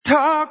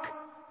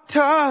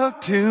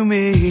Talk to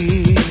me.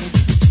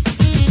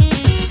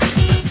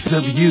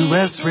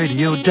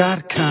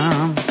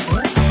 WSRadio.com.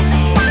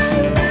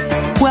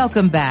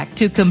 Welcome back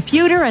to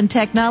Computer and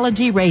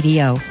Technology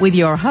Radio with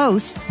your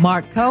hosts,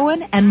 Mark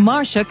Cohen and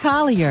Marcia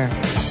Collier.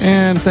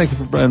 And thank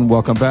you and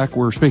welcome back.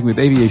 We're speaking with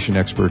aviation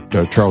expert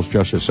Charles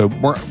Justiz. So,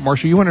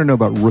 Marcia, you want to know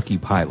about rookie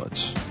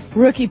pilots?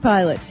 Rookie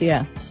pilots,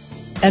 yeah.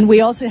 And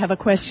we also have a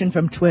question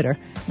from Twitter.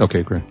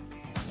 Okay, great.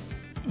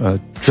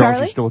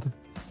 Charlie? You still with us?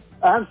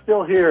 I'm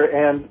still here,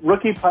 and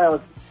rookie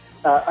pilots,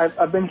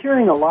 I've been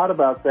hearing a lot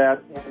about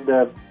that,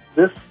 and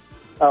this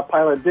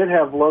pilot did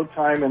have load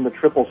time in the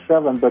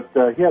 777, but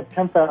he had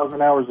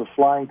 10,000 hours of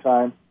flying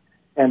time,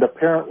 and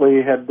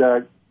apparently had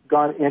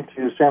gone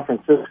into San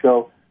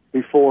Francisco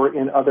before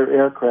in other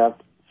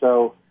aircraft.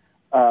 So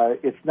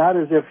it's not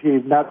as if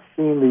he's not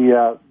seen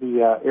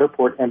the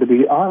airport, and to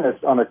be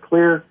honest, on a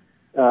clear,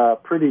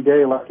 pretty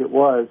day like it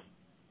was,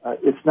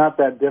 it's not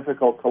that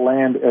difficult to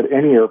land at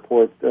any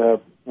airport. There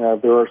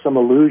are some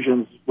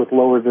illusions with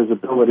lower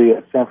visibility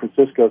at San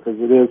Francisco because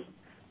it is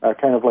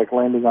kind of like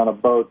landing on a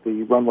boat.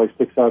 The runway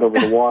sticks out over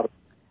the water.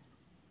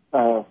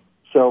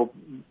 So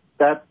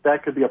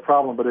that could be a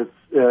problem, but it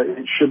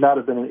should not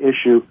have been an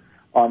issue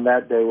on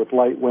that day with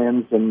light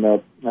winds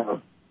and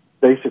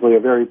basically a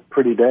very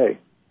pretty day.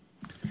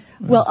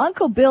 Well,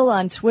 Uncle Bill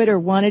on Twitter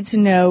wanted to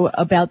know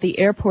about the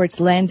airport's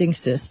landing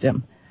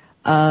system.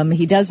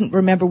 He doesn't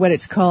remember what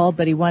it's called,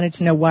 but he wanted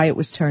to know why it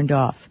was turned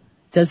off.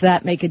 Does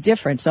that make a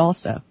difference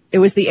also? It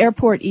was the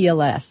airport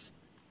ELS.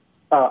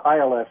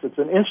 ILS. It's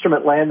an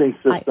instrument landing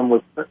system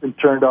was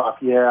turned off,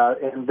 yeah.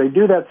 And they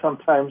do that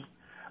sometimes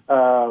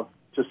to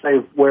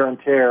save wear and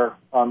tear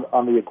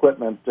on the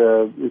equipment,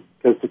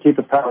 because to keep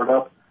it powered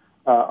up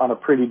on a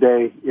pretty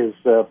day is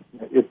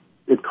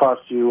it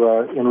costs you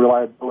in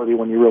reliability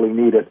when you really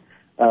need it.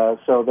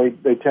 So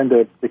they tend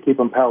to keep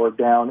them powered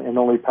down and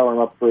only power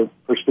them up for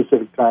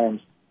specific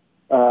times.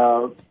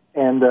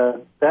 And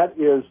that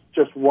is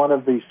just one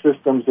of the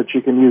systems that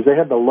you can use. They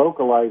had the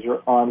localizer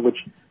on, which,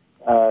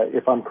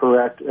 if I'm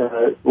correct,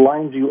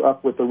 lines you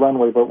up with the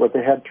runway, but what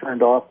they had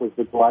turned off was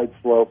the glide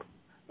slope,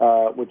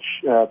 which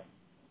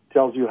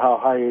tells you how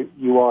high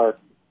you are,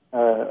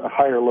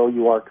 high or low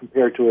you are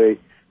compared to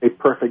a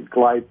perfect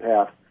glide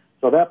path.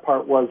 So that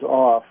part was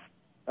off,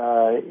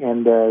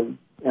 and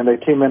they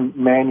came in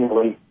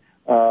manually,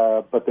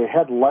 but they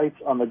had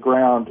lights on the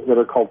ground that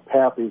are called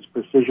PAPIs,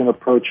 Precision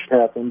Approach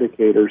Path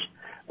Indicators,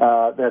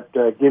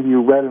 that give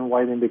you red and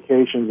white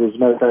indications. As a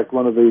matter of fact,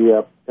 one of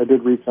the I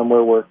did read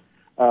somewhere where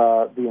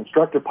the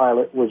instructor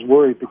pilot was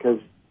worried because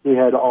he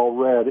had all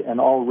red,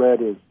 and all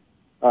red is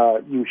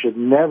you should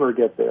never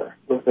get there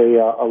with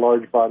a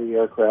large body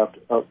aircraft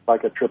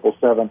like a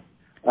 777.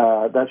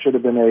 That should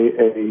have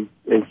been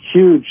a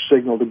huge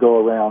signal to go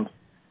around.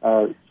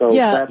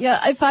 Yeah.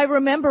 If I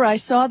remember, I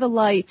saw the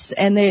lights,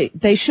 and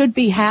they should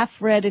be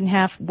half red and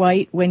half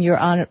white when you're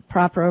on a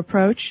proper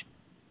approach.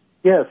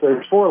 Yes,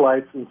 there's 4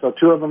 lights, and so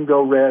 2 of them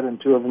go red and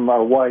 2 of them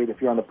are white.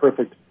 If you're on the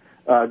perfect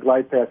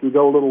glide path, you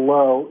go a little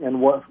low, and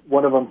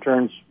one of them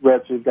turns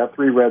red, so you've got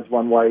 3 reds,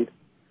 1 white.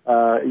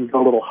 You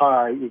go a little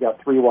high, you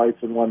got 3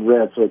 whites and 1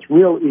 red. So it's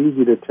real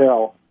easy to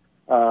tell,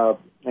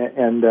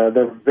 and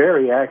they're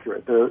very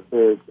accurate.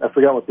 I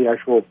forgot what the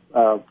actual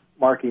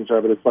markings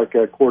are, but it's like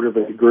a quarter of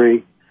a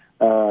degree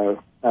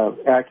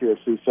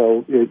accuracy.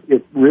 So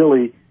it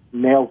really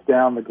nails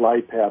down the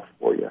glide path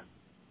for you.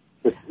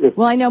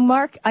 Well, I know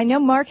Mark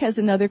has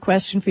another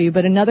question for you,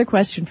 but another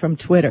question from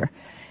Twitter.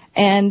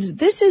 And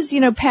this is,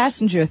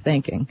 passenger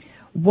thinking.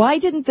 Why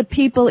didn't the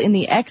people in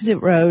the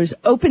exit rows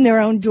open their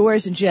own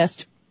doors and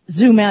just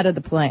zoom out of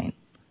the plane?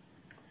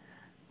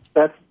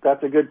 That's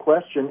a good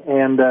question,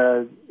 and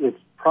it's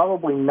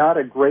probably not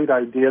a great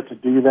idea to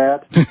do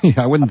that.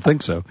 Yeah, I wouldn't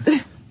think so.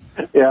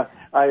 Yeah,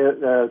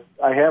 I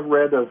have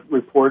read of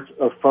reports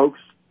of folks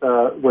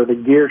where the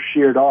gear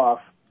sheared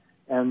off,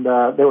 and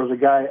there was a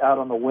guy out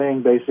on the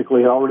wing,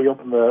 basically, already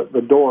opened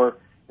the door,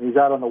 and he's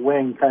out on the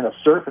wing kind of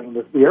surfing.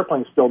 The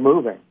airplane's still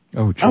moving.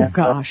 Oh, geez. Oh,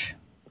 gosh.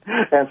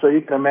 And so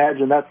you can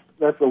imagine that's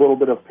a little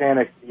bit of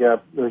panic.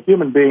 The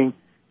human being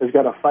has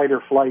got a fight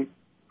or flight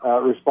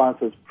response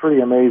that's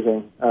pretty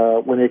amazing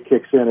when it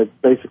kicks in.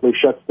 It basically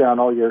shuts down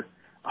all your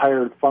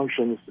higher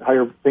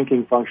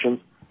thinking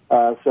functions.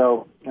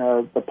 So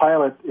the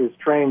pilot is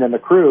trained, and the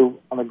crew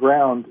on the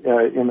ground,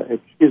 in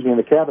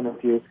the cabin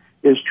with you,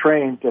 is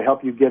trained to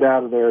help you get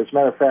out of there. As a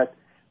matter of fact,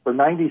 for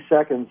 90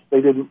 seconds,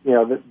 they didn't,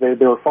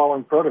 they were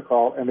following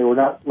protocol, and they were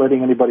not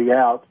letting anybody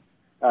out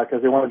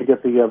because they wanted to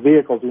get the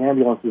vehicles, the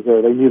ambulances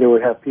there. They knew they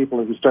would have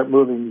people. If you start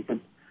moving, you can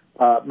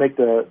make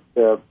the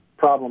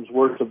problems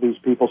worse of these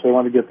people, so they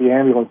wanted to get the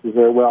ambulances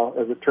there. Well,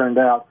 as it turned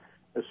out,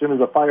 as soon as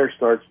the fire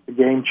starts, the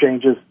game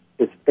changes.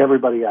 It's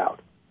everybody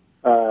out.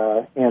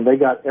 And they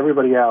got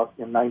everybody out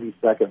in 90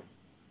 seconds,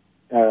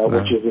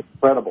 which is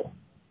incredible.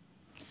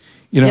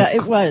 Yeah,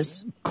 it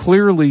was.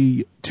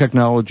 Clearly,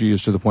 technology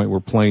is to the point where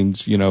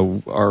planes,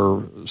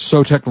 are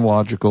so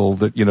technological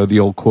that, the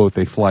old quote,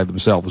 they fly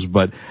themselves.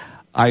 But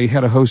I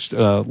had a host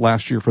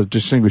last year for the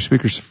Distinguished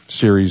Speakers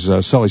Series,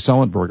 Sully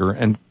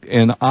Sullenberger,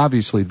 and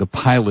obviously the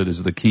pilot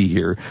is the key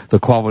here, the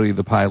quality of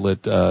the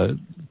pilot,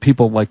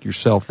 people like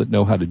yourself that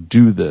know how to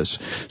do this.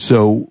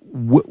 So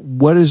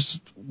what is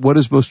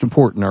most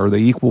important? Are they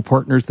equal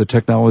partners, the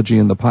technology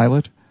and the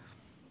pilot?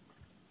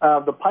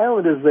 The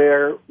pilot is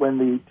there when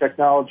the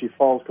technology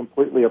falls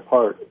completely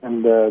apart,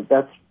 and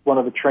that's one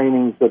of the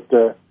trainings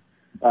that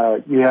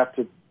you have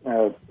to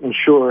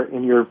ensure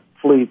in your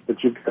fleet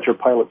that you've got your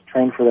pilots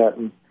trained for that.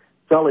 And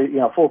Sully,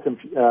 full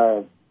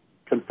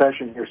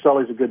confession here,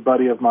 Sully's a good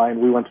buddy of mine.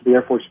 We went to the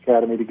Air Force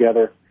Academy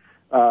together.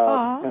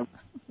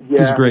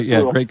 He's great,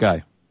 great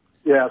guy.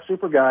 Yeah,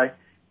 super guy.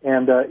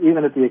 And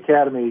even at the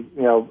Academy,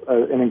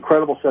 an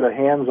incredible set of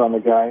hands on the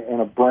guy and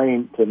a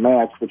brain to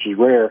match, which is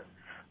rare.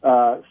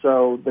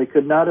 So they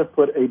could not have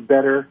put a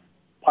better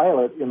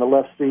pilot in the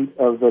left seat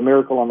of the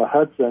Miracle on the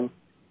Hudson.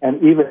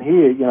 And even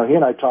he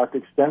and I talked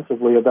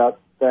extensively about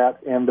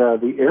that. And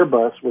the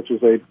Airbus, which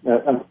is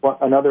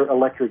another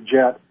electric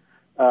jet,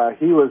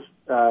 he was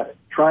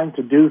trying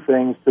to do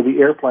things to the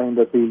airplane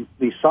that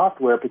the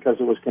software, because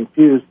it was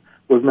confused,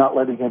 was not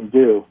letting him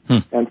do.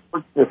 And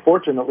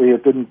fortunately,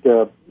 it didn't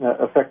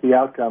affect the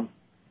outcome.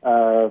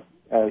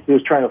 He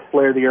was trying to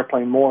flare the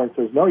airplane more and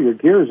says, no, your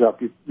gear is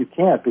up. You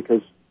can't,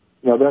 because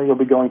then you'll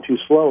be going too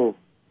slow.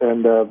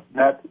 And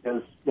that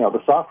is,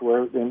 the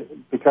software.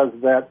 And because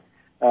of that,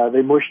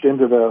 they mushed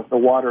into the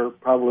water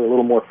probably a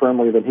little more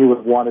firmly than he would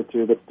have wanted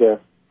to.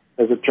 But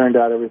as it turned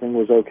out, everything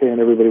was okay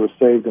and everybody was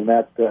saved in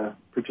that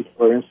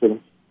particular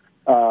incident.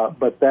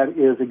 But that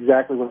is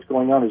exactly what's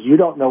going on, is you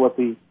don't know what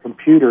the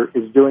computer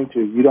is doing to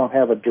you. You don't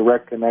have a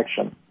direct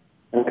connection.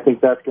 And I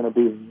think that's going to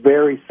be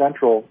very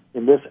central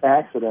in this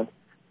accident,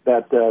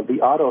 that the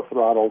auto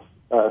throttles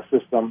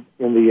system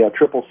in the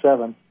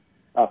 777,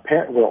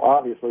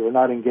 obviously were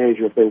not engaged,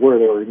 or if they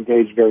were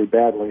engaged very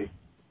badly,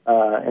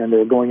 and they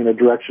were going in a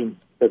direction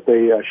that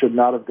they should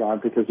not have gone,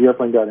 because the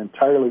airplane got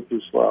entirely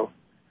too slow.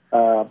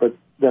 But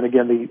then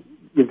again,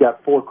 you've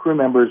got 4 crew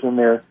members in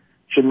there.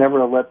 Should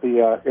never have let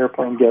the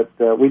airplane get.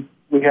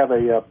 We have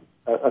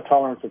a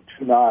tolerance of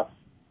 2 knots.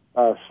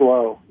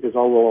 Slow is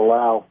all we'll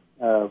allow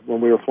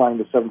when we were flying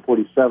the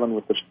 747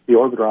 with the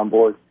orbiter on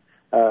board.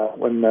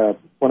 When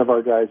one of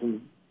our guys,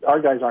 and our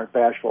guys aren't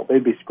bashful,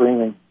 they'd be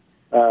screaming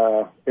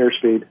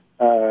airspeed,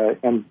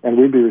 and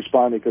we'd be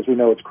responding because we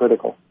know it's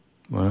critical.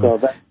 Wow. So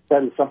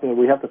that is something that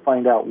we have to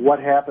find out. What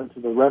happened to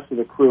the rest of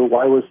the crew?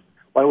 Why was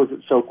it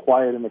so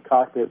quiet in the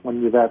cockpit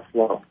when you're that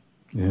slow?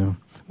 Yeah.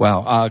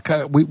 Wow.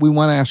 We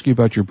want to ask you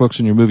about your books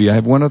and your movie. I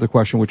have one other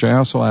question, which I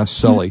also asked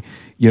Sully.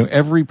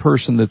 Every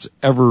person that's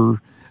ever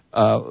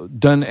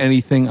done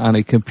anything on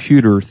a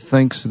computer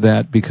thinks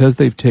that because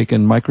they've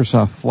taken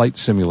Microsoft Flight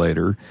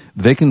Simulator,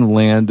 they can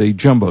land a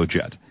jumbo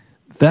jet.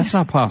 That's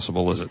not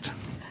possible, is it?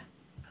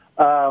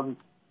 Well,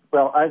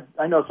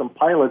 I know some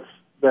pilots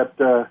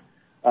that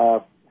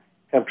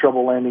have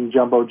trouble landing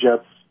jumbo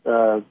jets.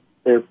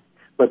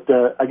 But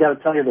I got to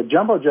tell you, the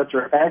jumbo jets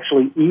are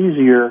actually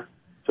easier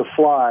to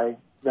fly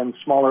than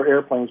smaller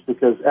airplanes,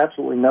 because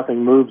absolutely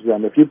nothing moves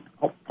them. If you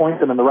point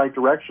them in the right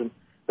direction,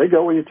 they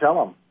go where you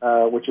tell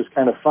them, which is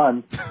kind of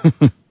fun.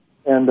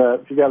 And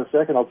if you got a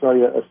second, I'll tell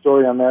you a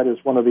story on that. Is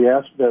one of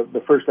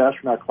the first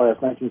astronaut class,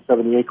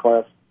 1978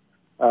 class,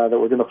 that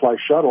were going to fly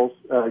shuttles,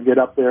 get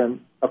up there, and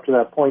up to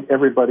that point,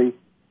 everybody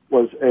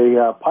was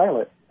a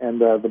pilot. And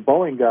the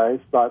Boeing guys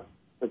thought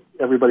that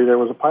everybody there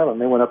was a pilot,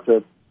 and they went up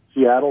to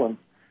Seattle and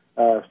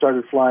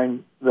started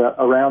flying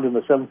around in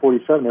the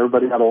 747.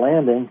 Everybody got a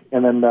landing,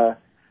 and then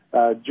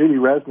Judy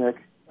Resnick,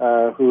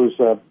 who's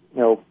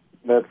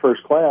that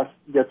first class,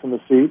 gets in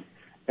the seat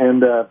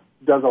and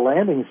does a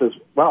landing. He says,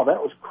 "Wow,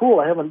 that was cool.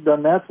 I haven't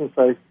done that since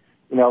I,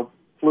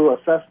 flew a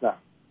Cessna."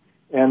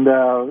 And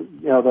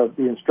the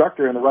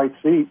instructor in the right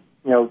seat,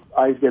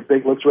 eyes get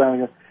big, looks around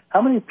and goes,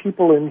 "How many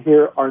people in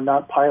here are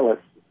not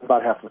pilots?"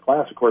 About half the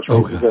class, of course.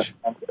 Oh, gosh.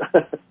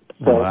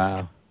 So,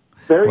 wow.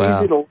 Very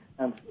easy to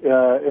land,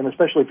 and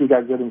especially if you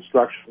got good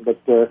instruction. But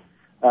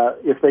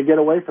if they get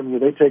away from you,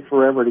 they take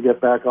forever to get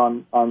back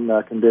on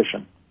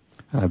condition.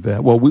 I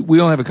bet. Well, we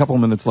only have a couple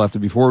of minutes left.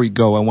 And before we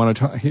go, I want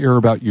to hear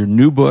about your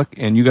new book,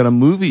 and you got a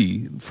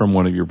movie from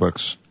one of your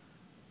books.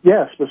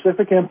 Yeah,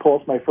 Specific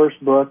Impulse. My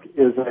first book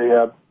is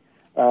a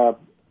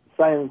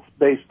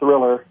science-based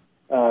thriller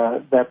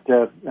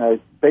that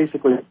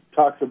basically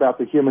talks about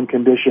the human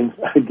condition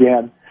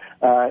again.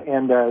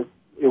 And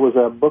it was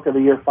a Book of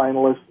the Year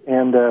finalist,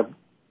 and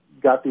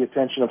got the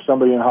attention of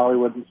somebody in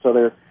Hollywood. And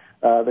so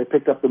they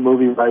picked up the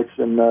movie rights,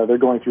 and they're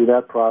going through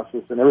that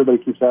process. And everybody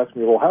keeps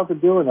asking me, "Well, how's it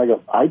doing?" And I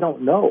go, "I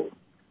don't know."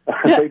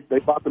 They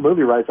bought the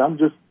movie rights. I'm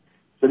just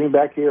sitting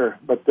back here.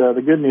 But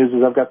the good news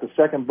is I've got the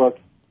second book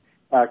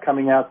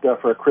coming out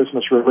for a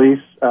Christmas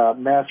release,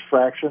 Mass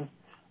Fraction.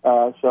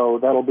 So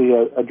that'll be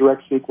a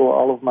direct sequel.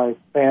 All of my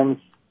fans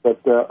that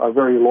are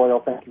very loyal,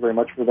 thank you very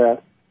much for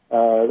that.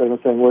 They've been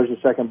saying, "Where's the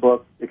second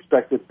book?"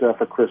 Expect it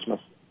for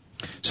Christmas.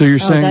 So you're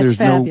saying that's there's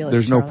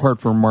fabulous, no Charlie.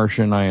 part for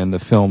Marcia and I in the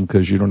film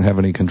because you don't have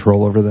any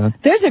control over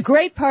that? There's a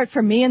great part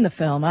for me in the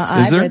film.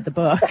 I there? read the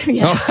book.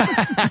 Yeah.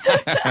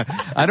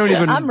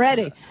 I'm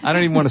ready. I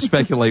don't even want to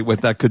speculate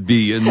what that could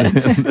be in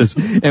this.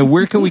 And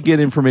where can we get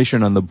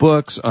information on the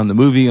books, on the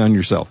movie, on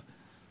yourself?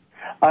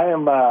 I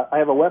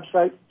have a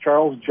website,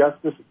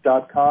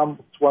 charlesjustice.com.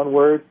 It's one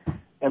word,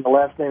 and the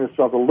last name is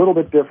spelled a little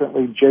bit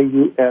differently,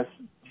 Justiz.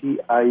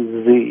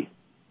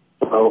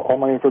 So all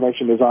my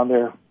information is on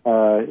there,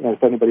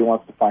 if anybody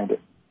wants to find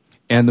it.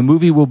 And the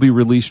movie will be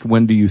released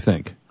when do you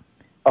think?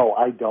 Oh,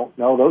 I don't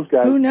know. Those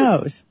guys. Who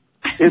knows?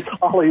 It's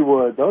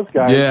Hollywood. Those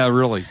guys. Yeah,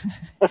 really.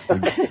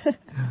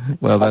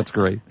 Well, that's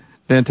great.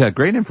 Fantastic.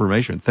 Great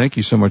information. Thank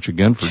you so much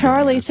again for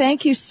Charlie, joining us.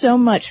 thank you so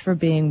much for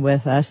being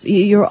with us.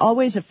 You're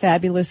always a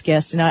fabulous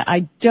guest, and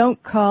I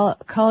don't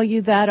call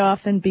you that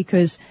often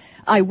because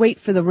I wait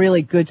for the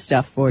really good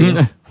stuff for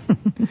you.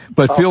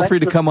 But feel free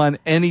to come on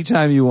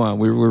anytime you want.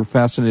 We're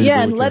fascinated. Yeah,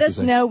 by and what you let have us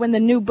to say. know when the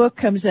new book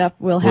comes up.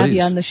 We'll have you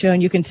Please. on the show,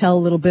 and you can tell a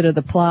little bit of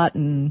the plot,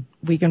 and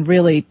we can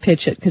really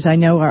pitch it because I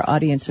know our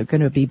audience are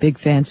going to be big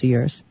fans of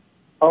yours.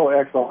 Oh,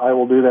 excellent. I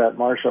will do that.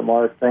 Marcia,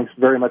 Mark, thanks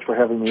very much for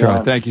having me Charlie,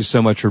 on. thank you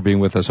so much for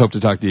being with us. Hope to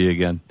talk to you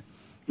again.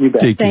 You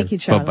bet. Take care. Thank you,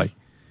 Charlie. Bye-bye.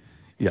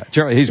 Yeah,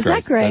 Charlie, he's Is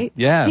great. that great?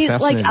 Yeah, He's like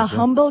fascinating. a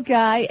humble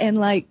guy, and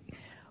like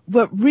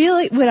what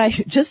I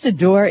just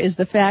adore is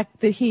the fact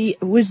that he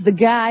was the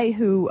guy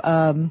who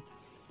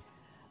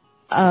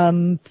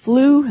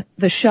flew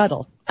the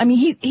shuttle. I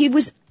mean, he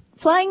was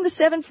flying the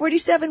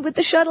 747 with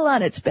the shuttle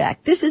on its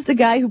back. This is the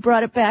guy who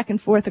brought it back and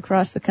forth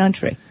across the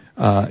country.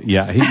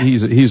 Yeah,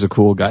 he's a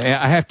cool guy.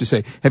 I have to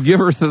say, have you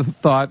ever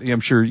thought, I'm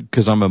sure,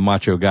 because I'm a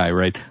macho guy,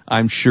 right?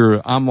 I'm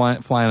sure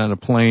I'm flying on a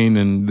plane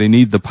and they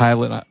need the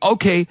pilot.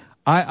 Okay,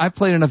 I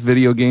played enough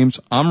video games.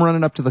 I'm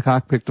running up to the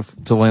cockpit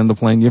to land the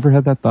plane. You ever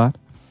had that thought?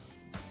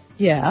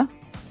 Yeah.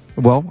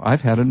 Well,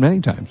 I've had it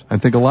many times. I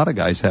think a lot of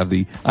guys have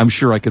I'm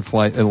sure I could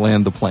fly and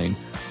land the plane.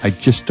 I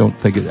just don't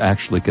think it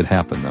actually could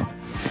happen, though.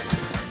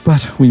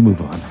 But we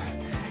move on.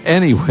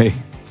 Anyway,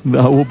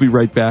 we'll be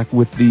right back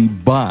with the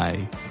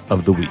buy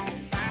of the week.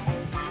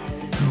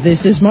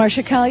 This is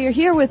Marcia Collier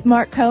here with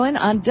Mark Cohen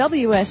on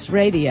WS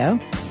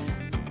Radio,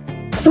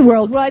 the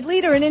worldwide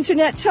leader in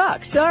Internet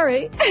talk.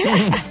 Sorry.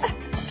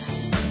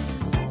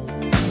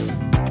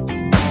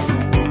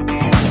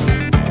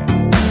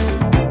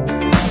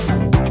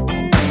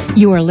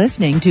 You are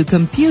listening to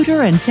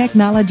Computer and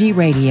Technology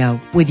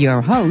Radio with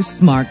your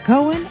hosts Mark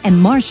Cohen and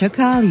Marcia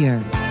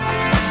Collier.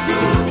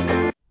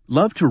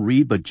 Love to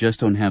read but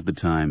just don't have the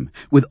time?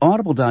 With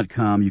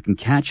Audible.com, you can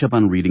catch up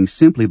on reading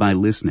simply by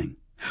listening.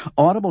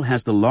 Audible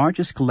has the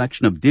largest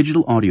collection of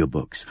digital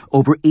audiobooks,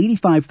 over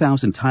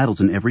 85,000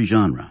 titles in every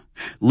genre.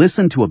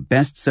 Listen to a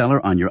bestseller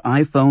on your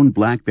iPhone,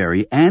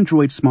 BlackBerry,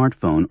 Android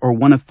smartphone, or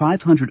one of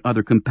 500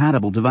 other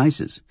compatible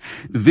devices.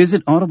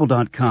 Visit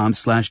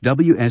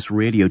audible.com/WS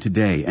Radio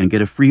today and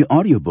get a free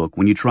audiobook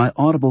when you try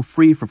Audible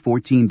free for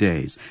 14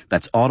 days.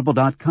 That's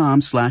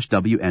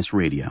audible.com/WS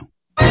Radio.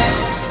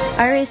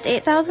 I raised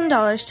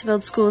 $8,000 to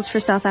build schools for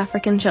South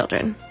African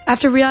children.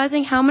 After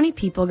realizing how many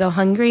people go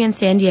hungry in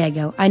San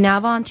Diego, I now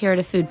volunteer at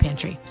a food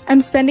pantry.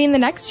 I'm spending the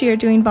next year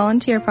doing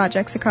volunteer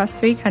projects across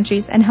 3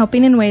 countries and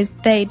helping in ways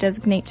they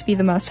designate to be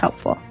the most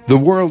helpful. The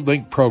World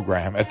Link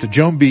program at the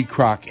Joan B.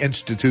 Kroc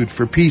Institute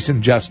for Peace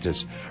and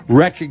Justice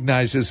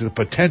recognizes the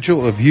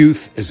potential of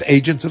youth as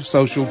agents of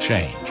social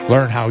change.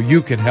 Learn how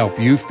you can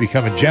help youth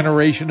become a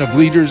generation of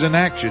leaders in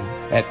action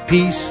at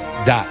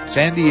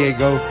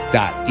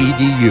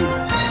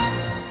peace.sandiego.edu.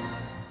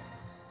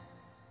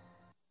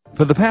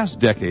 For the past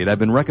decade, I've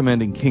been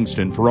recommending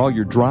Kingston for all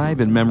your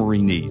drive and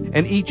memory need,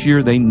 and each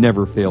year they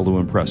never fail to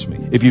impress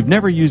me. If you've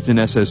never used an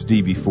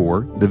SSD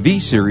before, the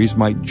V-Series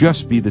might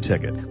just be the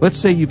ticket. Let's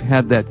say you've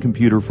had that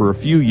computer for a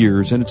few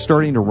years and it's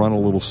starting to run a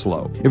little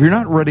slow. If you're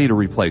not ready to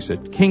replace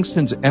it,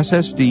 Kingston's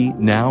SSD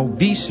Now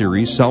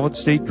V-Series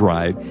solid-state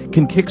drive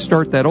can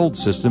kickstart that old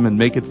system and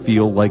make it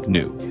feel like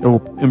new.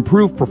 It'll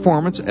improve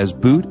performance as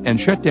boot and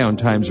shutdown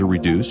times are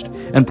reduced,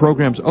 and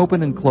programs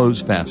open and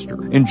close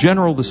faster. In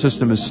general, the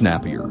system is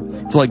snappier.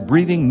 It's like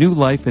breathing new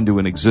life into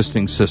an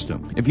existing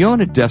system. If you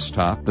own a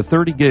desktop, the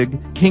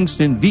 30-gig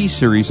Kingston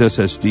V-Series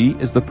SSD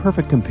is the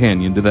perfect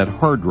companion to that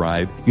hard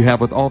drive you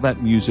have with all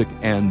that music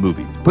and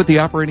movies. Put the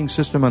operating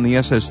system on the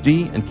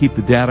SSD and keep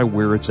the data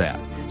where it's at.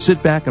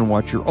 Sit back and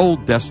watch your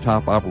old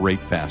desktop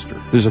operate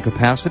faster. There's a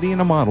capacity and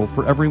a model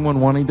for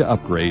everyone wanting to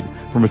upgrade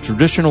from a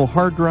traditional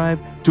hard drive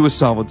to a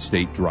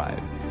solid-state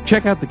drive.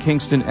 Check out the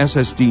Kingston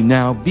SSD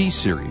Now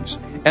V-Series.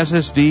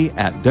 SSD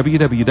at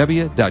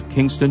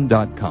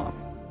www.kingston.com.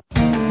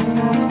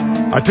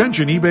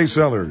 Attention eBay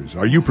sellers.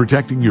 Are you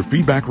protecting your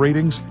feedback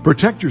ratings?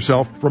 Protect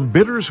yourself from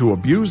bidders who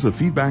abuse the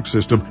feedback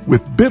system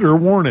with Bidder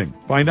Warning.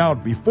 Find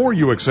out before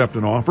you accept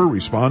an offer,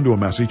 respond to a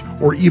message,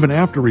 or even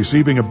after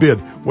receiving a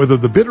bid, whether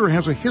the bidder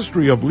has a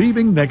history of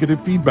leaving negative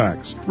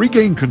feedbacks.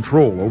 Regain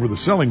control over the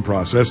selling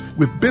process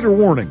with Bidder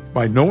Warning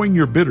by knowing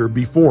your bidder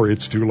before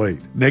it's too late.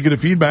 Negative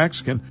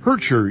feedbacks can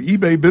hurt your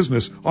eBay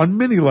business on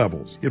many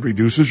levels. It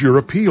reduces your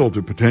appeal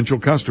to potential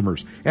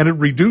customers, and it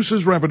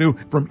reduces revenue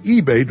from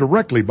eBay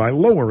directly by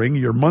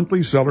lowering your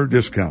monthly seller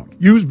discount.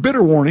 Use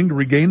Bidder Warning to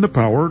regain the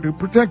power to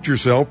protect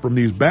yourself from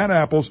these bad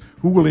apples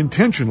who will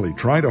intentionally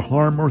try to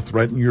harm or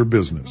threaten your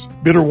business.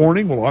 Bidder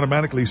Warning will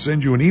automatically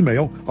send you an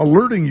email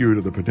alerting you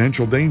to the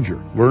potential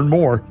danger. Learn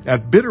more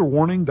at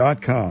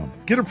bidderwarning.com.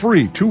 Get a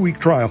free 2-week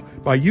trial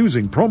by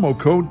using promo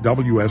code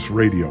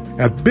WSRadio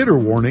at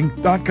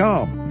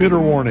bidderwarning.com. Bidder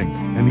Warning,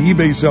 an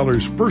eBay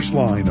seller's first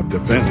line of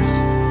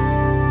defense.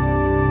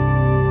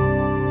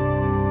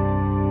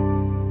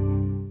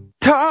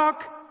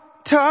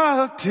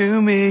 Talk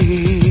to me.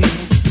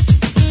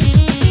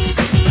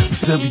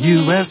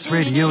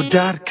 WSRadio.com.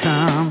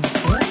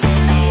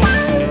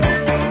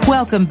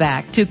 Welcome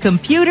back to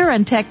Computer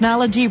and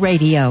Technology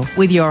Radio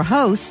with your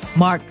hosts,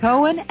 Mark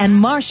Cohen and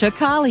Marcia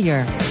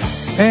Collier.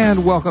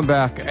 And welcome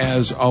back.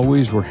 As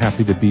always, we're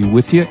happy to be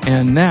with you.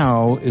 And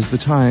now is the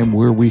time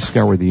where we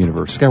scour the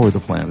universe, scour the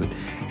planet,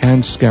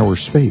 and scour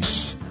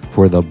space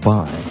for the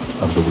buy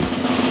of the week.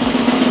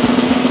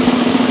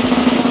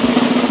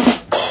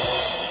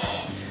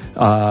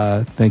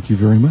 Thank you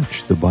very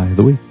much. The buy of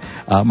the week.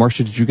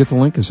 Marcia, did you get the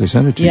link as I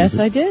sent it to you? Yes,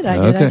 I did.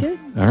 I did.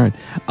 All right.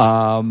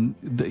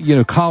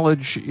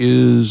 College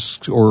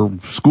or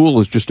school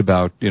is just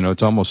about,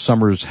 it's almost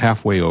summer's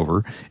halfway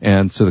over.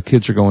 And so the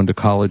kids are going to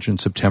college in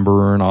September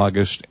or in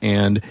August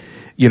and,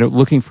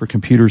 looking for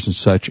computers and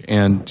such.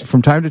 And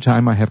from time to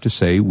time, I have to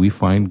say, we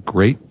find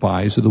great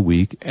buys of the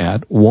week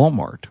at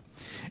Walmart.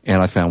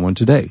 And I found one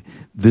today.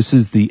 This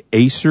is the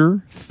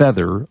Acer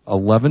Feather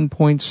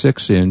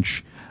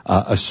 11.6-inch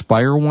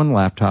Aspire One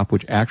laptop,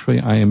 which actually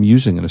I am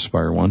using an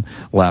Aspire One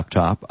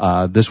laptop.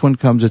 This one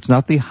it's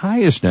not the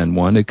highest end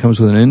one. It comes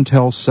with an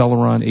Intel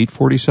Celeron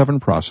 847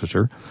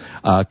 processor,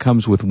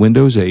 comes with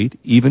Windows 8,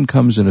 even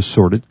comes in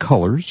assorted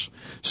colors.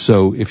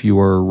 So if you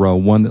are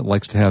one that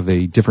likes to have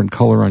a different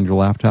color on your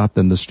laptop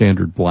than the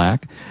standard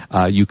black,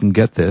 you can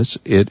get this.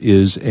 It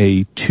is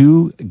a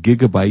 2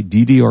 gigabyte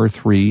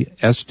DDR3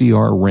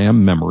 SDR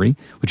RAM memory,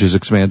 which is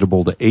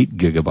expandable to 8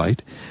 gigabyte.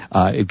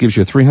 It gives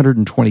you a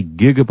 320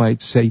 gigabyte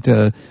SATA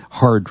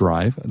hard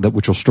drive,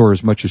 which will store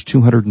as much as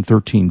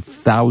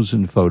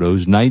 213,000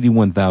 photos,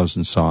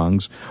 91,000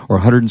 songs, or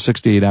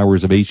 168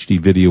 hours of HD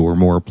video or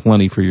more,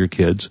 plenty for your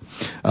kids.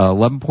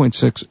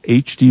 11.6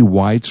 HD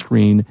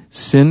widescreen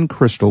Cyn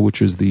Crystal,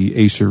 which is the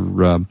Acer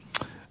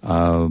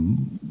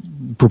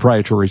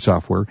proprietary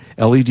software,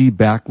 LED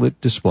backlit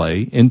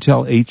display,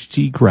 Intel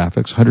HD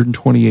graphics,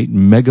 128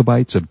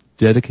 megabytes of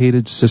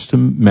dedicated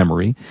system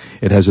memory.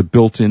 It has a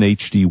built-in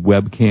HD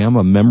webcam,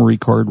 a memory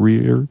card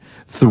reader,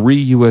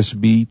 3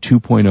 USB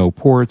 2.0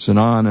 ports, and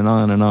on and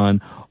on and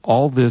on.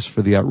 All this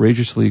for the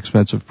outrageously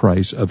expensive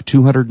price of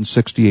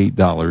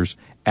 $268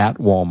 at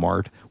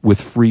Walmart with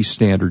free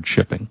standard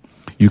shipping.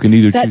 You can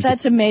either choose.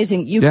 That's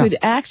amazing. You could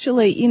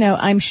actually,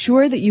 I'm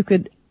sure that you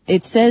could.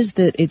 It says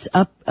that it's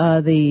up.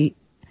 The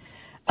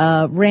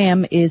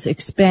RAM is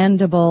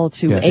expandable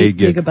to 8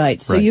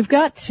 gigabytes. So you've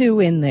got 2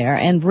 in there,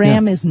 and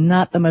RAM is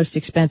not the most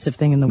expensive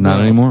thing in the world.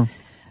 Not anymore.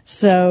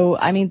 So,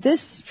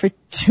 this for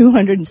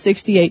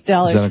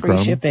 $268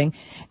 free shipping,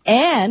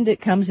 and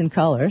it comes in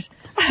colors.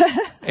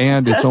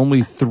 And it's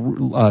only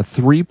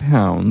 3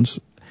 pounds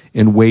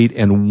in weight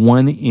and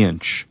 1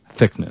 inch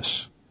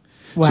thickness.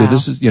 Wow. So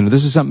this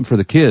is something for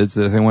the kids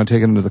that if they want to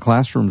take it into the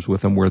classrooms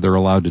with them where they're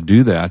allowed to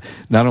do that.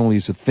 Not only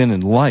is it thin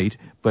and light,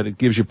 but it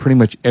gives you pretty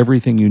much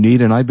everything you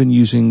need. And I've been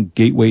using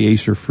Gateway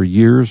Acer for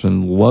years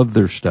and love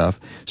their stuff.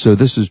 So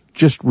this is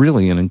just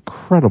really an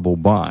incredible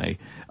buy.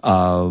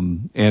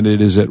 And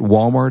it is at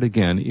Walmart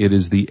again. It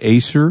is the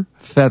Acer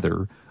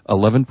Feather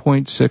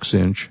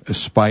 11.6-inch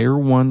Aspire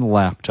One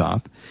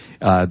laptop.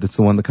 That's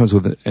the one that comes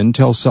with an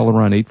Intel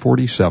Celeron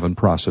 847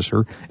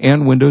 processor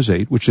and Windows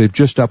 8, which they've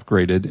just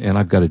upgraded, and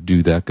I've got to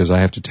do that because I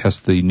have to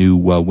test the new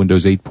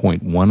Windows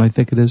 8.1, I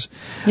think it is.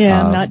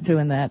 Yeah, I'm not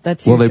doing that.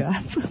 That's your job.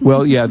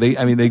 Well, yeah,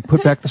 they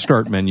put back the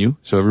start menu,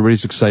 so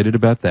everybody's excited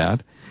about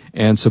that.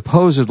 And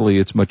supposedly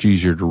it's much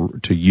easier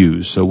to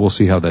use, so we'll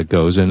see how that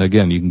goes. And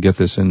again, you can get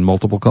this in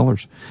multiple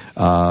colors.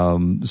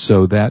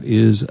 So that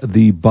is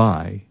the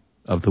buy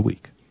of the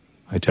week.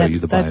 I tell you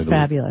the buy of the week.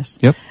 That's fabulous.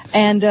 Yep.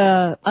 And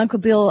Uncle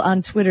Bill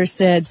on Twitter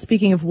said,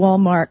 speaking of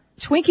Walmart,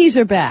 Twinkies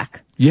are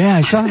back. Yeah,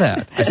 I saw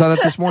that. I saw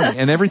that this morning.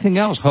 And everything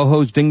else,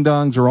 ho-hos,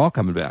 ding-dongs are all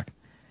coming back.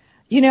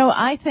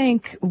 I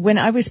think when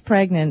I was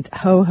pregnant,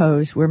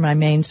 ho-hos were my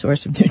main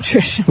source of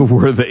nutrition.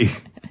 Were they?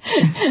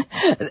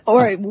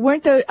 Or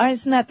weren't those,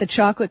 isn't that the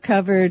chocolate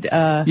covered,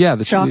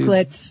 the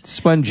chocolates?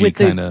 Spongy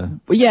kind of.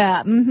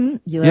 Yeah, mm-hmm.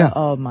 Yeah.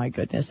 Oh my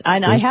goodness.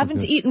 And I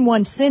haven't eaten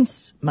one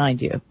since,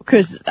 mind you,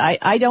 because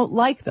I don't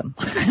like them.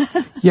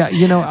 Yeah,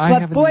 I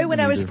haven't. But boy, when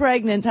I was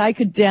pregnant, I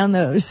could down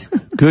those.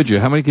 Could you?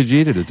 How many could you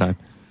eat at a time?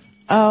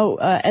 Oh,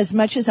 as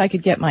much as I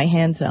could get my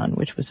hands on,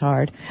 which was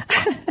hard.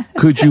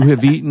 Could you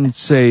have eaten,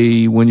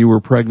 say, when you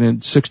were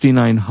pregnant,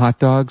 69 hot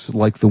dogs,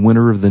 like the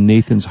winner of the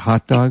Nathan's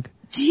hot dog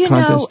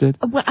contest did?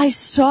 When I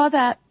saw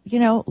that,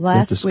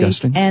 last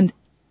week, and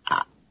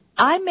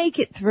I make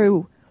it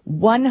through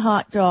one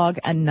hot dog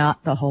and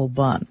not the whole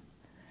bun.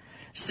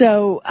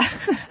 So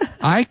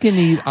I can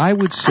eat, I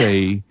would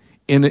say,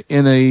 in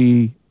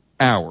a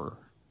hour,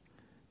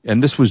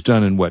 and this was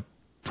done in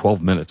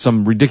 12 minutes,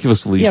 some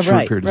ridiculously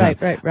short period of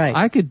time. Right.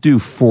 I could do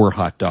 4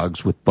 hot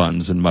dogs with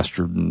buns and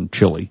mustard and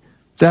chili.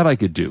 That I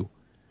could do.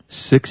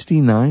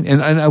 69?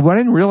 And what I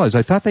didn't realize,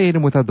 I thought they ate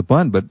them without the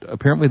bun, but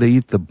apparently they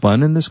eat the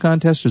bun in this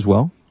contest as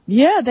well?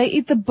 Yeah, they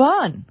eat the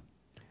bun.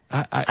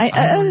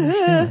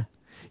 I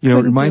it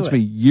reminds me,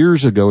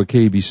 years ago at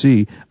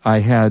KBC, I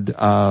had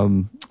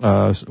Morgan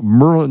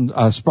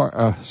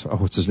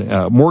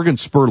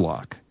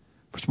Spurlock.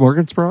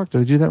 Morgan Spurlock? Did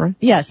I do that right?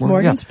 Yes,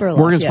 Morgan Spurlock.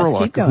 Morgan yes,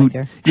 Spurlock. Keep going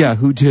there. Yeah,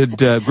 who did,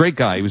 great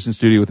guy. He was in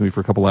studio with me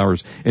for a couple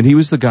hours. And he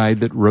was the guy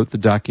that wrote the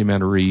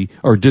documentary,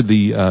 or did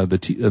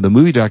the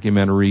movie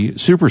documentary,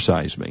 Super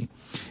Size Me.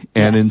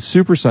 And in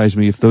Super Size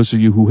Me,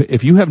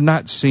 if you have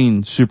not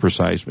seen Super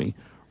Size Me,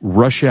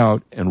 rush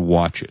out and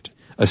watch it.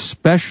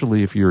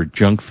 Especially if you're a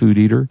junk food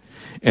eater.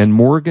 And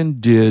Morgan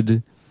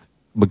did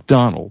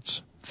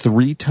McDonald's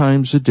 3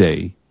 times a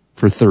day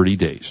for 30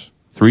 days.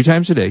 3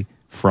 times a day.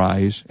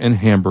 Fries and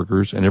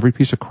hamburgers and every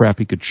piece of crap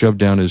he could shove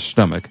down his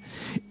stomach.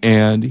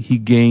 And he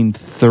gained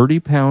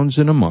 30 pounds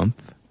in a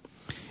month.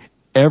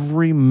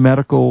 Every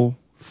medical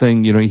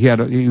thing,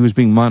 he was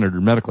being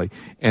monitored medically.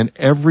 And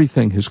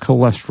everything, his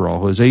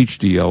cholesterol, his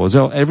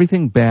HDL,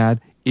 everything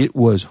bad, it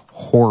was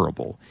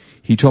horrible.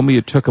 He told me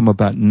it took him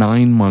about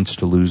 9 months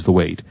to lose the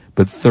weight,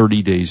 but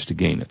 30 days to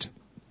gain it.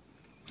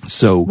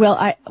 So. Well,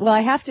 I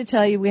have to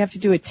tell you, we have to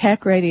do a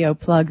tech radio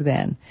plug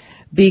then.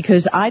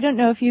 Because I don't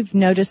know if you've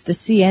noticed the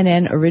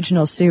CNN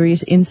original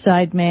series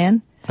Inside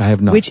Man. I have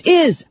not. Which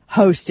is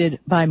hosted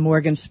by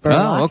Morgan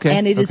Spurlock. Oh, okay.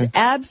 And it is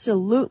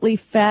absolutely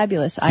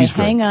fabulous. He's I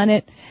hang on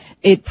it.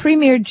 It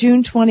premiered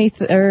June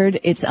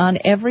 23rd. It's on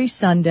every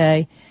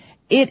Sunday.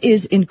 It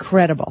is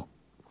incredible.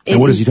 And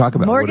what does he talk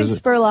about? Morgan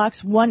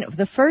Spurlock's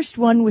the first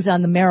one was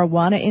on the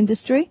marijuana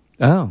industry.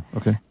 Oh,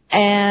 okay.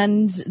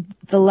 And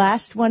the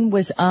last one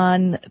was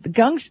on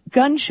the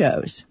gun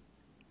shows.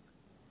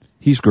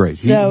 He's great.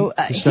 So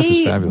his stuff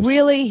is fabulous.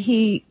 Really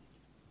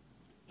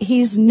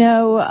he's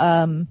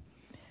no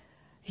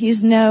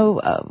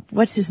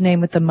what's his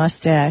name with the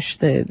mustache,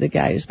 the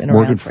guy who's been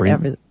Morgan around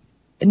forever. Freeman?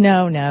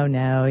 No,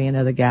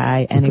 the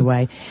guy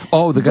anyway.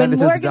 The guy that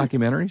does the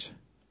documentaries?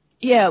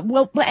 Yeah,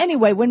 well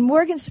anyway, when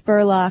Morgan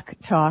Spurlock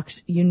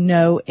talks,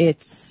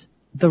 it's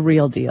the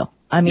real deal.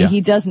 I mean,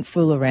 he doesn't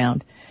fool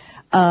around.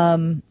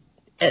 The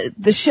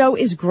show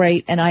is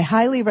great and I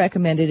highly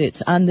recommend it.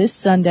 It's on this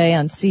Sunday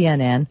on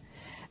CNN.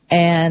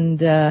 And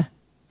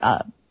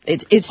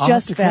it's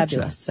just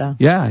fabulous. So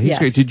yeah, he's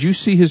great. Did you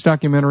see his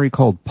documentary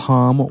called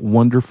Palm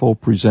Wonderful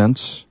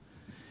Presents?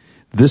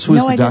 This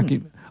was the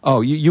documentary. Oh,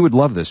 you would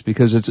love this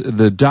because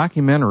the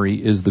documentary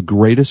is the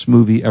greatest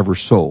movie ever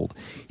sold.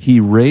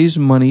 He raised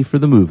money for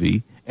the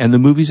movie, and the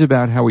movie's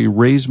about how he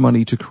raised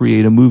money to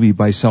create a movie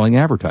by selling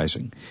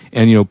advertising.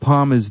 And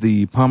Palm is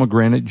the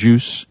pomegranate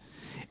juice,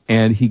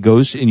 and he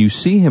goes and you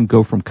see him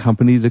go from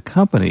company to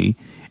company,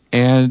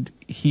 and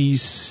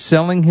he's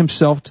selling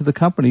himself to the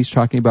companies,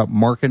 talking about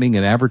marketing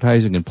and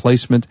advertising and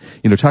placement,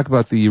 talk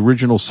about the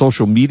original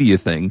social media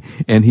thing.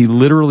 And he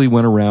literally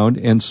went around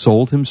and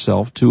sold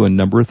himself to a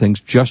number of things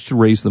just to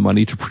raise the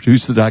money to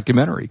produce the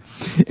documentary.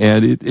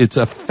 And it's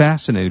a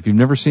fascinating, if you've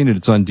never seen it,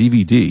 it's on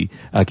DVD.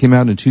 Came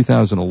out in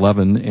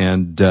 2011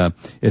 and,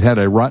 it had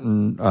a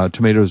Rotten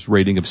Tomatoes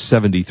rating of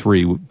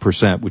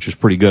 73%, which is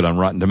pretty good on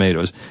Rotten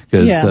Tomatoes.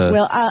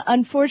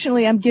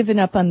 Unfortunately, I'm giving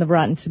up on the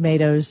Rotten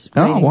Tomatoes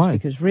ratings. Oh, why?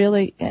 Because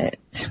really,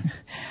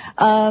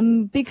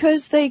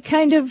 because they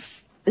kind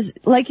of,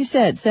 like you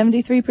said,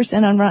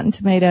 73% on Rotten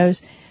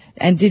Tomatoes.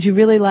 And did you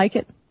really like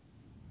it?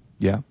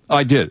 Yeah,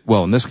 I did.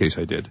 Well, in this case,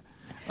 I did.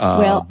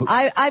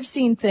 I've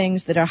seen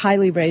things that are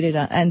highly rated,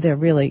 and they're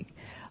really.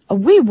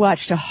 We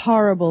watched a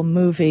horrible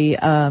movie,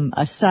 a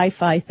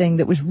sci-fi thing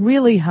that was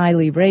really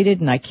highly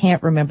rated, and I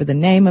can't remember the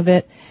name of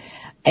it.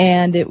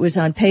 And it was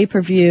on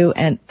pay-per-view,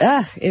 and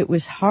it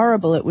was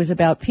horrible. It was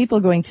about people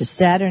going to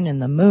Saturn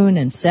and the moon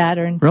and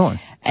Saturn.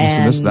 Really?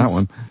 I missed that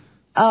one.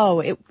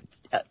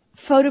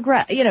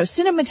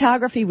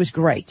 Cinematography was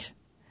great,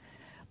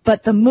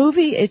 but the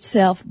movie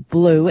itself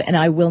blew, and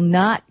I will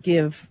not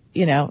give,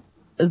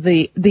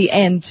 the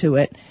end to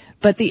it.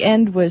 But the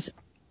end was,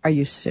 are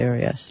you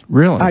serious?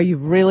 Really? Are you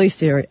really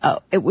serious? Oh,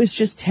 it was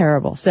just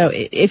terrible. So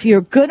if you're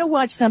gonna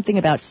watch something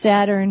about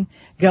Saturn,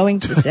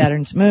 going to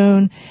Saturn's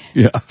moon.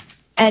 Yeah.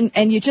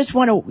 And you just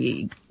want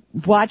to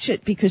watch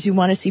it because you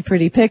want to see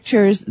pretty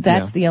pictures,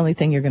 that's the only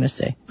thing you're going to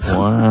see.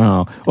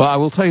 Wow. Well, I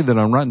will tell you that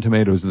on Rotten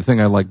Tomatoes, the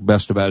thing I like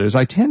best about it is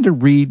I tend to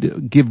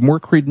give more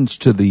credence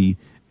to the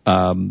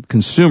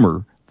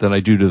consumer than I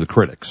do to the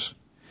critics.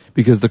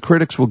 Because the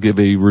critics will give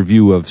a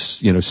review of,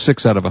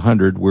 6 out of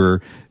 100,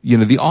 where,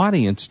 the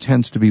audience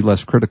tends to be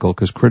less critical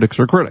because critics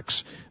are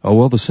critics. Oh,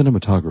 well, the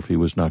cinematography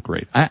was not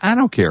great. I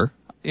don't care.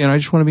 I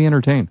just want to be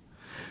entertained.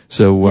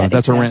 So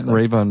that's a rant and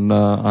rave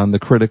on the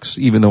critics,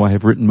 even though I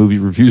have written movie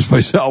reviews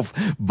myself.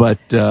 But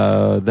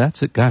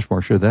that's it. Gosh,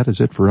 Marcia, that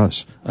is it for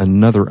us.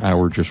 Another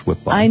hour just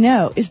whipped by. I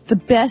know. It's the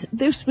best.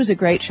 This was a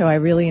great show. I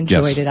really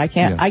enjoyed it. I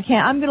can't.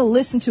 I'm going to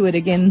listen to it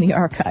again in the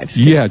archives.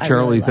 Yeah,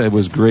 Charlie, that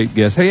was a great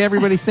guest. Hey,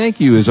 everybody, thank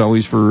you as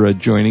always for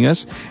joining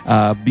us.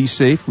 Be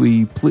safe.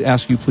 We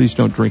ask you, please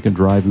don't drink and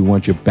drive. We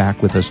want you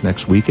back with us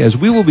next week, as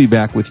we will be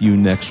back with you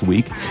next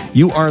week.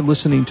 You are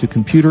listening to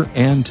Computer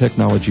and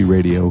Technology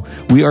Radio.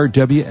 We are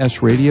WS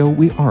Radio.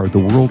 We are the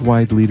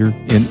worldwide leader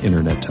in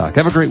Internet talk.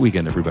 Have a great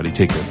weekend, everybody.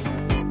 Take care.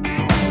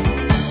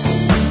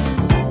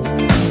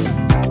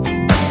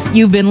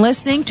 You've been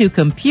listening to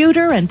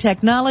Computer and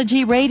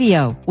Technology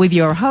Radio with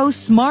your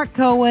hosts Mark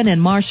Cohen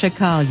and Marcia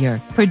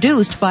Collier.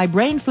 Produced by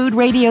Brain Food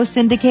Radio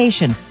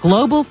Syndication.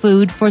 Global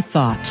food for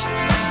thought.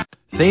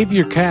 Save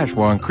your cash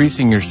while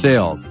increasing your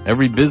sales.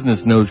 Every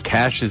business knows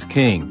cash is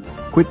king.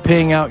 Quit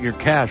paying out your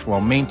cash while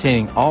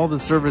maintaining all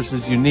the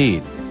services you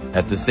need.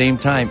 At the same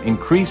time,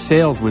 increase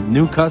sales with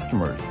new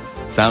customers.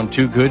 Sound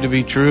too good to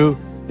be true?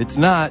 It's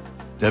not.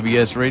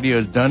 WS Radio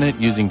has done it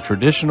using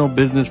traditional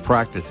business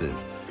practices.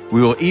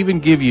 We will even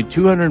give you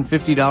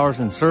 $250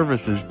 in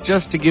services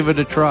just to give it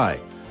a try.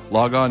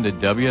 Log on to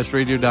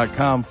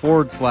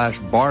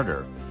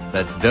WSRadio.com/barter.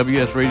 That's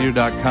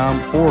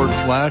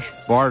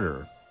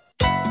WSRadio.com/barter.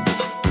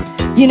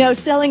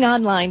 Selling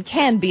online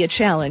can be a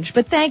challenge,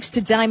 but thanks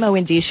to Dymo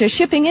Indicia,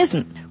 shipping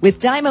isn't. With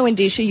Dymo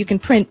Indicia, you can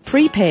print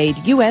prepaid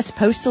U.S.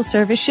 Postal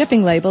Service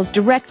shipping labels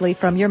directly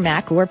from your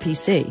Mac or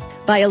PC.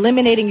 By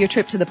eliminating your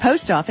trip to the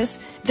post office,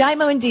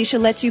 Dymo Indicia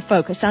lets you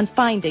focus on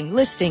finding,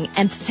 listing,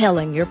 and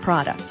selling your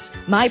products.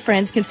 My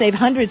friends can save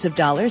hundreds of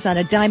dollars on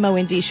a Dymo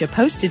Indicia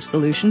postage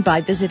solution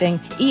by visiting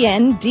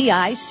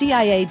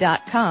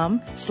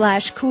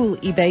endicia.com/cool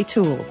eBay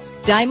tools.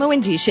 Dymo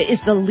Indicia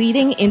is the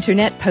leading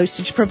internet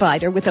postage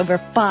provider with over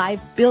 $5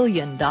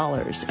 billion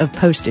of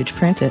postage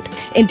printed.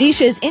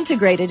 Indicia is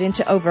integrated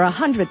into over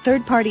 100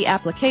 third-party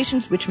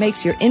applications, which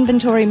makes your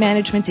inventory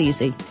management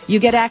easy. You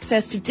get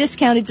access to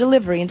discounted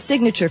delivery and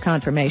signature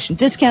confirmation,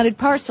 discounted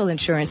parcel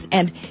insurance,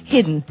 and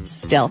hidden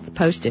stealth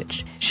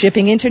postage.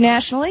 Shipping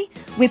internationally?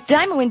 With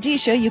Dymo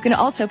Indicia, you can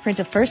also print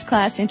a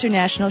first-class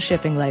international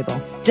shipping label.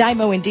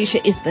 Dymo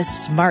Indicia is the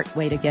smart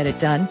way to get it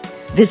done.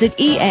 Visit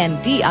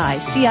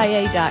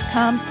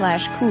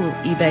endicia.com/cool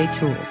eBay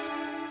tools.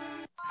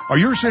 Are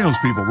your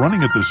salespeople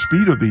running at the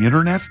speed of the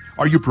Internet?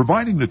 Are you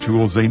providing the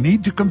tools they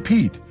need to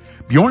compete?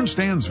 Bjorn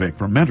Stansvik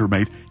from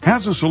MentorMate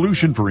has a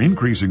solution for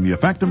increasing the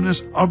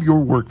effectiveness of your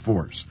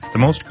workforce. The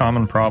most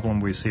common problem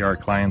we see our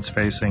clients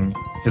facing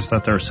is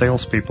that their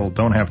salespeople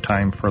don't have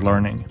time for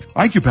learning.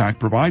 IQPAC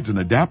provides an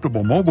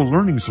adaptable mobile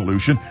learning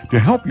solution to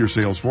help your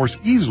sales force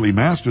easily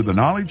master the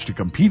knowledge to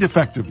compete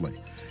effectively.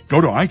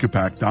 Go to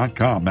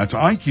IQPAC.com. That's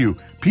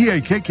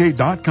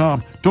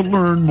IQPAKK.com to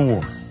learn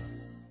more.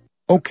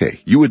 Okay,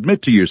 you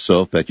admit to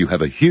yourself that you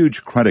have a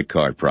huge credit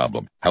card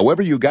problem.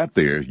 However you got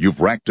there, you've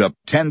racked up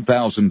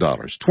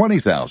 $10,000,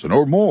 $20,000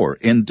 or more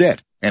in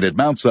debt. And it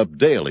mounts up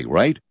daily,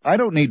 right? I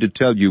don't need to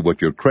tell you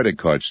what your credit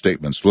card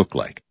statements look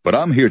like, but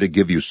I'm here to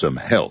give you some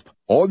help.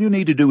 All you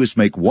need to do is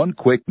make one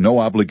quick,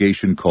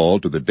 no-obligation call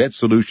to the Debt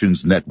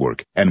Solutions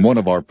Network, and one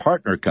of our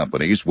partner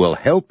companies will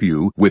help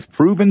you with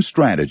proven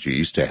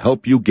strategies to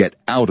help you get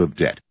out of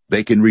debt.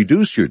 They can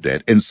reduce your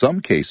debt, in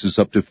some cases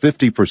up to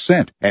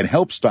 50%, and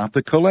help stop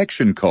the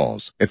collection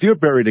calls. If you're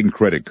buried in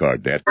credit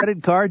card debt...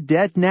 Credit card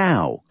debt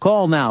now.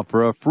 Call now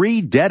for a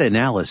free debt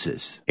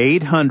analysis.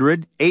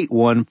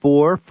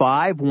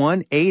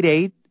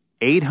 800-814-5188.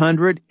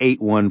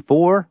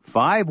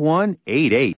 800-814-5188.